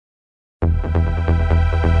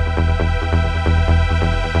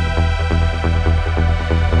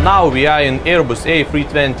Now we are in Airbus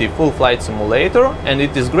A320 full flight simulator, and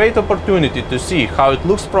it is great opportunity to see how it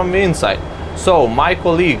looks from the inside. So my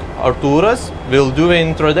colleague Arturas will do an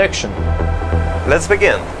introduction. Let's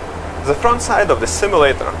begin. The front side of the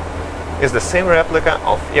simulator is the same replica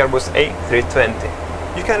of Airbus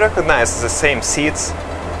A320. You can recognize the same seats,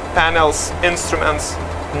 panels, instruments,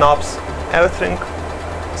 knobs, everything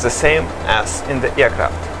the same as in the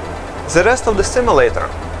aircraft. The rest of the simulator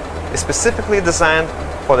is specifically designed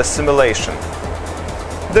for the simulation.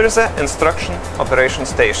 There is an instruction operation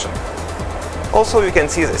station. Also you can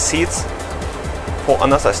see the seats for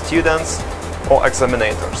another students or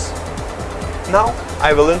examinators. Now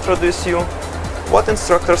I will introduce you what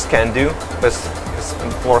instructors can do with this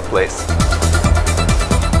workplace.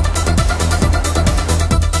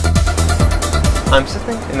 I'm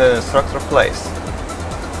sitting in an instructor place.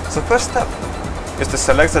 The first step is to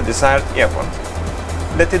select the desired airport.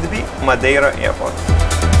 Let it be Madeira Airport.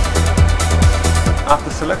 After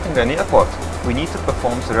selecting an airport, we need to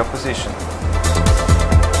perform the reposition.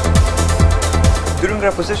 During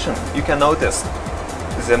reposition, you can notice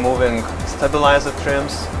the moving stabilizer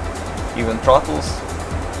trims, even throttles,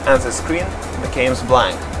 and the screen becomes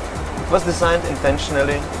blank. It was designed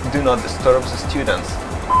intentionally to do not disturb the students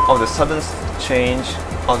of the sudden change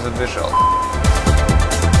of the visual.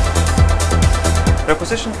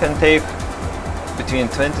 Reposition can take between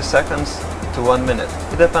 20 seconds to 1 minute.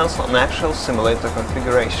 It depends on actual simulator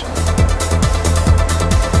configuration.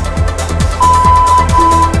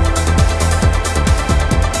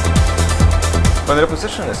 When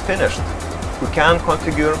reposition is finished, we can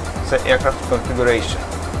configure the aircraft configuration.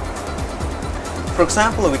 For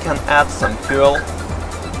example, we can add some fuel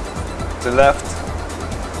to the left,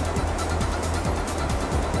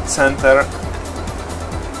 center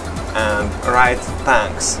and right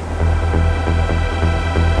tanks.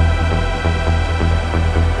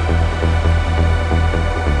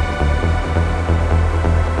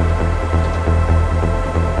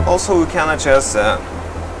 Also we can adjust the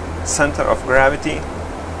center of gravity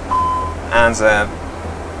and the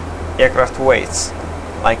aircraft weights,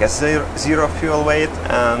 like a zero fuel weight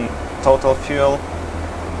and total fuel,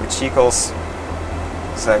 which equals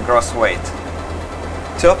the gross weight.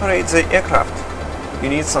 To operate the aircraft, you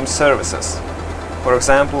need some services. For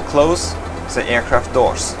example, close the aircraft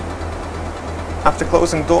doors. After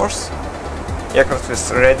closing doors, aircraft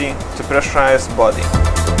is ready to pressurize body.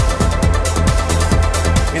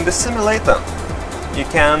 In the simulator, you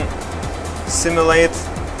can simulate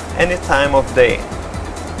any time of day.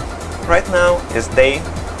 Right now is day,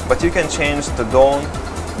 but you can change to dawn,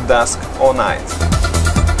 dusk or night.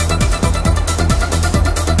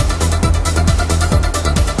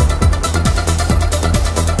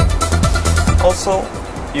 Also,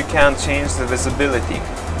 you can change the visibility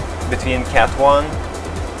between Cat 1,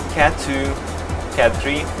 Cat 2, Cat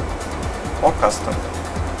 3 or Custom,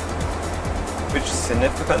 which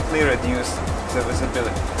significantly reduce the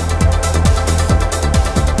visibility.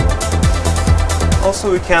 Also,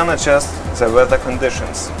 we can adjust the weather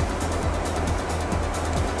conditions.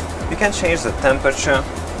 You can change the temperature,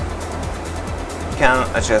 you can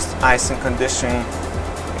adjust icing condition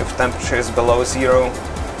if temperature is below zero,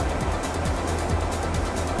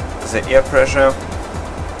 the air pressure,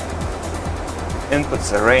 input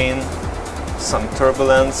the rain, some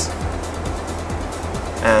turbulence,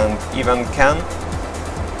 and even can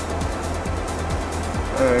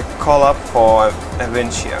call up for a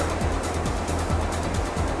wind shear.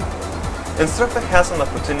 Instructor has an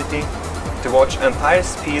opportunity to watch entire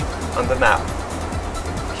speed on the map.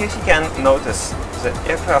 Here he can notice the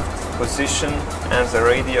aircraft position and the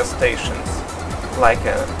radio stations, like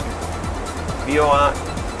a VOA,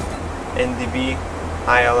 NDB,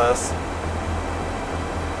 ILS,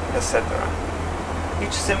 etc.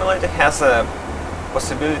 Each simulator has a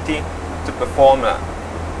possibility to perform a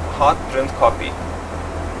hot print copy,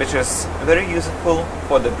 which is very useful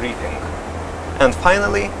for the briefing. And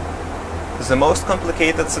finally, the most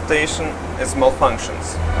complicated situation is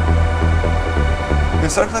malfunctions.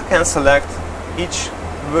 Instructor can select each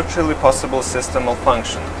virtually possible system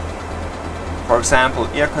malfunction. For example,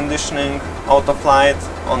 air conditioning, auto-flight,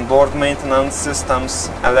 onboard maintenance systems,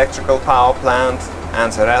 electrical power plant,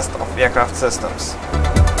 and the rest of aircraft systems.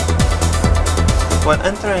 When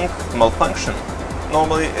entering malfunction,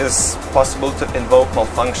 normally it is possible to invoke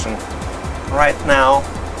malfunction right now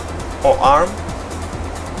or ARM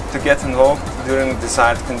to get invoked during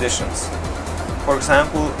desired conditions. For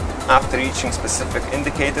example, after reaching specific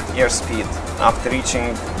indicated airspeed, after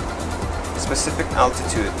reaching specific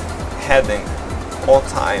altitude, heading, or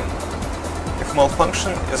time. If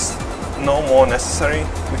malfunction is no more necessary,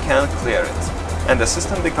 we can clear it. and the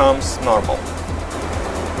system becomes normal.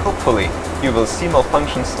 Hopefully, you will see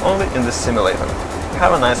malfunctions only in the simulator.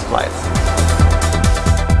 Have a nice flight!